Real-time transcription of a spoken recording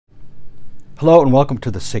Hello and welcome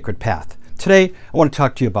to the Sacred Path. Today I want to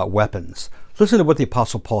talk to you about weapons. Listen to what the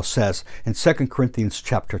Apostle Paul says in 2 Corinthians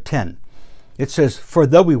chapter 10. It says, "For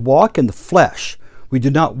though we walk in the flesh, we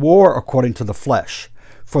do not war according to the flesh.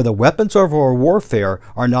 For the weapons of our warfare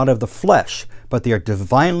are not of the flesh, but they are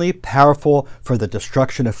divinely powerful for the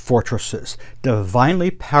destruction of fortresses."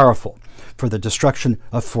 Divinely powerful for the destruction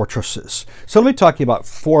of fortresses. So let me talk to you about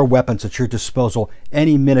 4 weapons at your disposal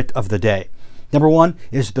any minute of the day. Number 1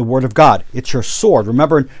 is the Word of God. It's your sword.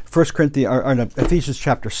 Remember in Ephesians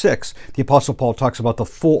chapter 6, the Apostle Paul talks about the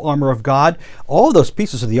full armor of God. All of those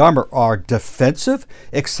pieces of the armor are defensive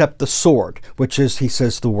except the sword, which is, he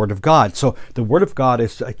says, the Word of God. So the Word of God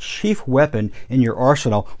is a chief weapon in your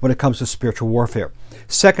arsenal when it comes to spiritual warfare.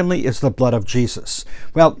 Secondly is the blood of Jesus.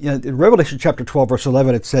 Well, in Revelation chapter 12, verse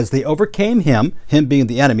 11, it says, "They overcame him," him being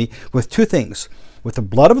the enemy, "with 2 things. With the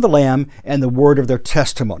blood of the Lamb and the word of their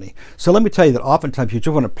testimony." So let me tell you that oftentimes you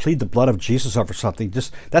just want to plead the blood of Jesus over something.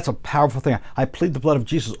 That's a powerful thing. I plead the blood of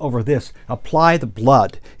Jesus over this. Apply the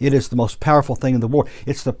blood. It is the most powerful thing in the world.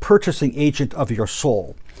 It's the purchasing agent of your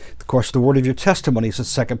soul. Of course, the word of your testimony is the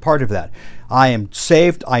second part of that. I am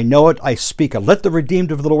saved. I know it. I speak it. Let the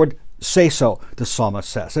redeemed of the Lord say so, the psalmist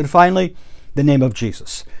says. And finally, the name of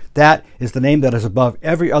Jesus. That is the name that is above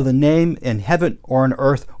every other name in heaven or on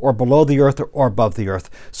earth or below the earth or above the earth.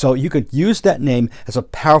 So you could use that name as a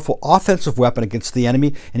powerful offensive weapon against the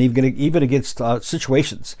enemy and even against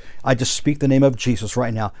situations. I just speak the name of Jesus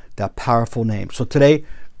right now, that powerful name. So today,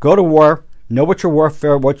 go to war, know what your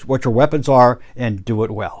warfare, what your weapons are, and do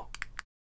it well.